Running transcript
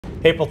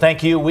April,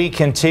 thank you. We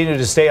continue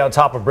to stay on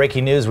top of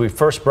breaking news we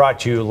first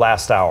brought you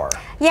last hour.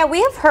 Yeah, we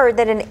have heard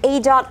that an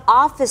ADOT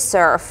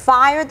officer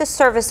fired the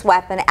service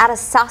weapon at a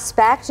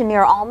suspect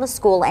near Alma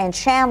School and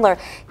Chandler.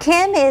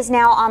 Kim is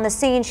now on the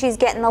scene. She's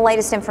getting the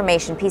latest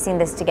information, piecing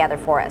this together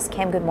for us.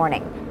 Kim, good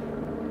morning.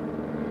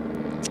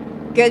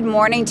 Good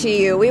morning to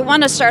you. We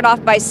want to start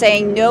off by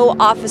saying no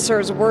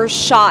officers were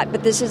shot,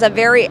 but this is a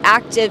very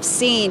active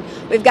scene.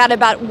 We've got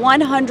about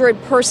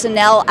 100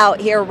 personnel out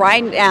here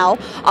right now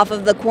off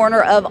of the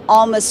corner of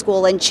Alma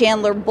School and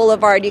Chandler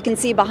Boulevard. You can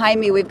see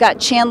behind me we've got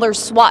Chandler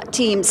SWAT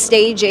team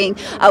staging.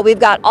 We've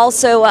got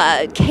also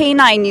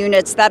canine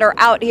units that are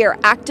out here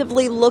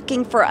actively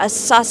looking for a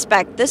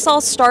suspect. This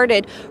all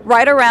started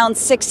right around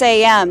 6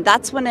 a.m.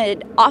 That's when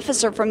an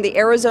officer from the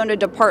Arizona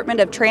Department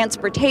of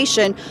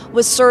Transportation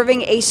was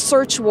serving a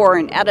search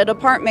warrant at an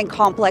apartment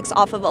complex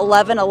off of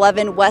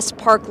 1111 West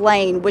Park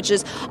Lane, which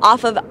is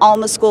off of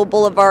Alma School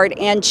Boulevard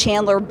and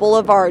Chandler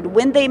Boulevard.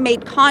 When they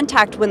made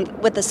contact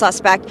with the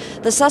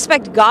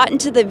suspect got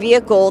into the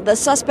vehicle. The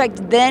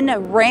suspect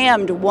then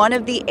rammed one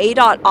of the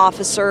ADOT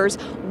officers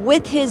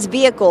with his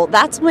vehicle.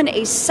 That's when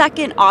a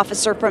second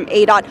officer from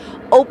ADOT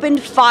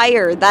opened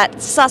fire.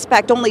 That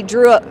suspect only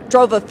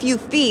drove a few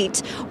feet,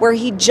 where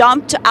he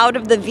jumped out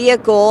of the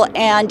vehicle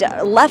and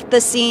left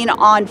the scene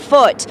on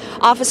foot.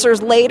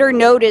 Officers later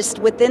noticed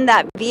within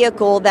that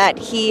vehicle that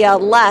he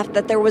left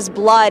that there was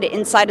blood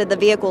inside of the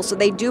vehicle, so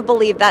they do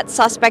believe that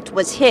suspect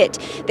was hit.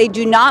 They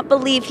do not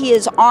believe he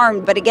is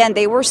armed, but again,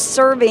 they were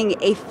serving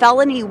a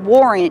felony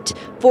warrant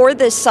for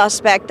this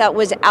suspect that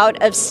was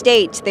out of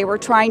state. They were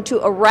trying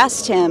to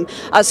arrest him.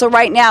 So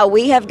right now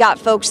we have got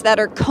folks that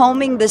are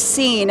combing the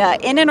scene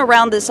in and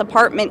around this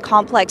apartment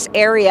complex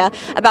area,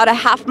 about a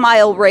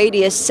half-mile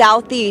radius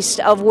southeast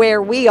of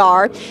where we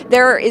are.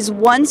 There is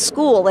one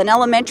school, an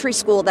elementary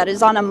school, that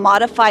is on a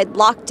modified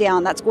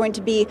lockdown. That's going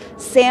to be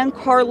San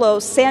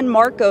Marcos,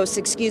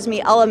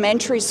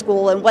 Elementary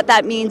School. And what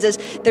that means is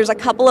there's a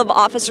couple of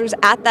officers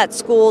at that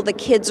school. The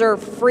kids are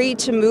free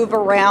to move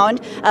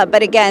around,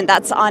 but again,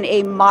 that's on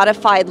a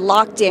modified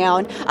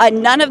lockdown.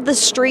 None of the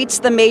streets,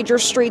 the major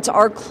streets,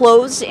 are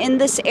closed in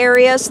this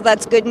area, so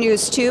that's good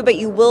news too, but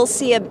you will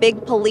see a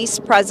big police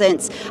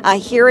presence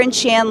here in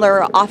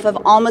Chandler off of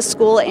Alma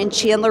School and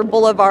Chandler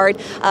Boulevard.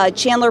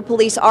 Chandler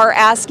police are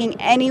asking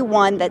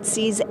anyone that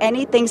sees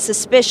anything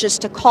suspicious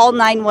to call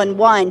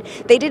 911.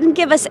 They didn't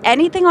give us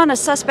anything on a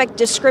suspect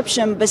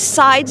description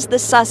besides the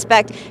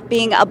suspect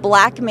being a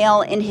black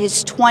male in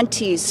his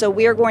 20s, so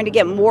we are going to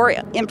get more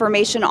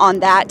information on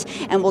that,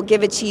 and we'll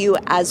give it to you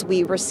as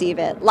we receive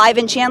it. Live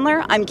in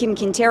Chandler, I'm Kim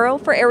Quintero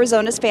for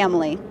Arizona's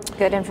Family.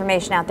 Good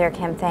information out there,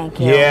 Kim. Thank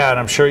you. Yeah, and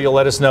I'm sure you'll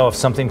let us know if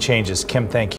something changes. Kim, thank you.